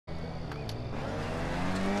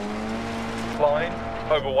line,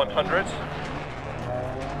 over 100.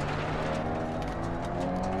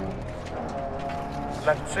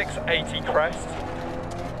 Left 6, 80 crest.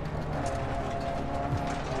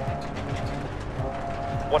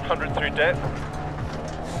 100 through dip.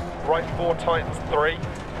 Right 4 tightens 3.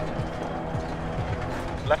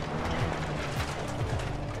 Left.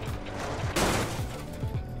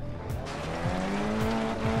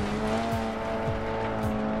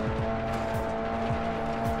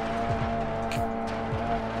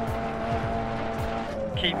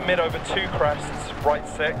 Keep mid over 2 crests, right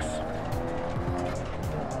 6.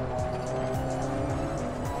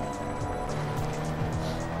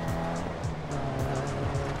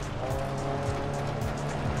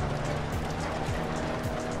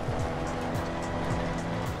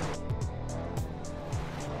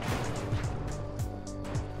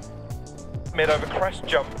 Mid over crest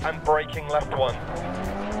jump and braking left 1.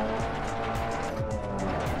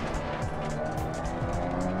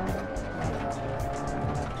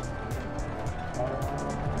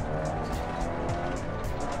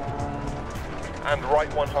 And right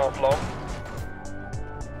 1/2 long.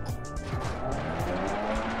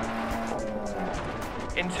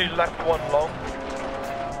 Into left 1 long.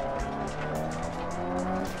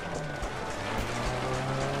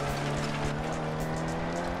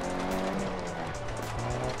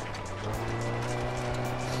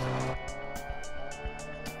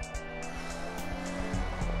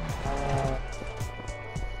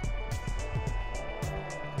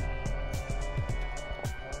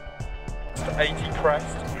 To 80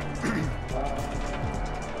 crest.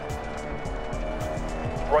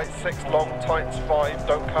 Right 6 long, tightens 5,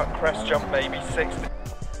 don't cut, crest jump maybe 60.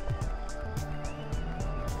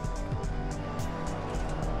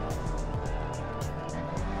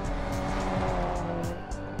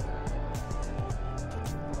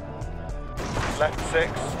 Left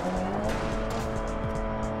 6.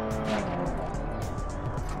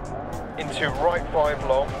 Into right 5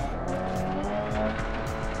 long.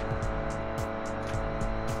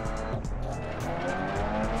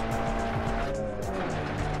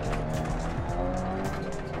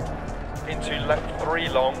 Into left 3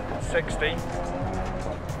 long, 60.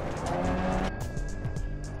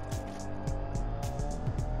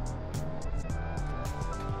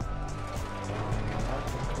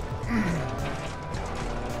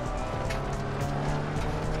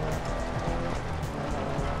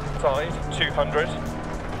 Side, 200.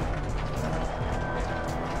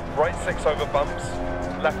 Right 6 over bumps,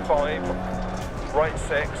 left 5, right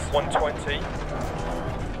 6, 120.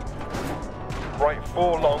 Right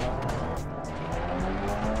 4 long.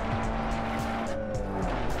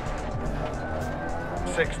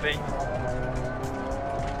 .60.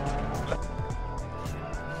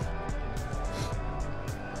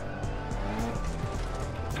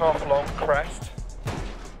 Half long, crest.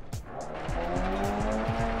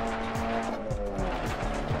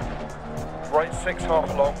 Right 6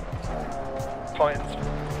 half long, tightens.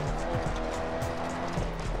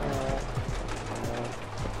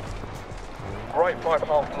 Right 5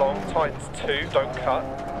 half long, tightens 2, don't cut.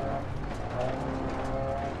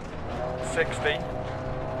 60.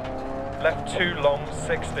 Left 2 long,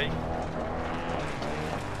 60.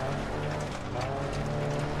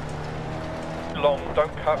 Long,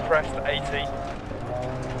 don't cut, crest, 80.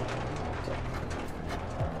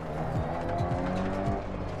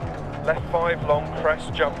 Left 5 long,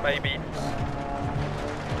 crest, jump maybe.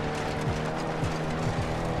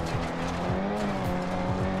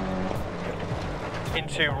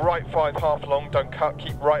 Into right 5 half long, don't cut,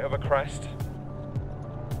 keep right over crest.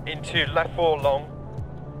 Into left 4 long.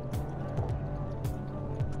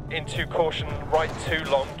 Into caution, right 2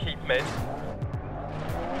 long, keep mid.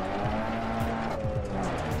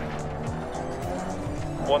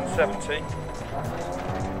 .170.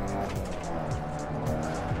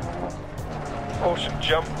 Caution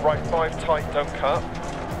jump, right 5 tight, don't cut.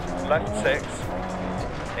 Left 6.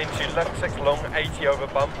 Into left 6 long, 80 over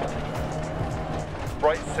bump.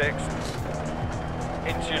 Right 6.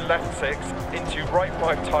 Into left 6. Into right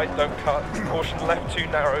 5 tight, don't cut. Caution left 2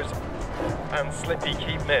 narrows. And slippy,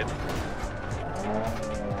 keep mid.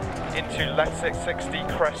 Into left 6, 60,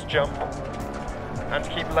 crest jump. And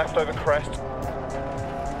keep left over crest.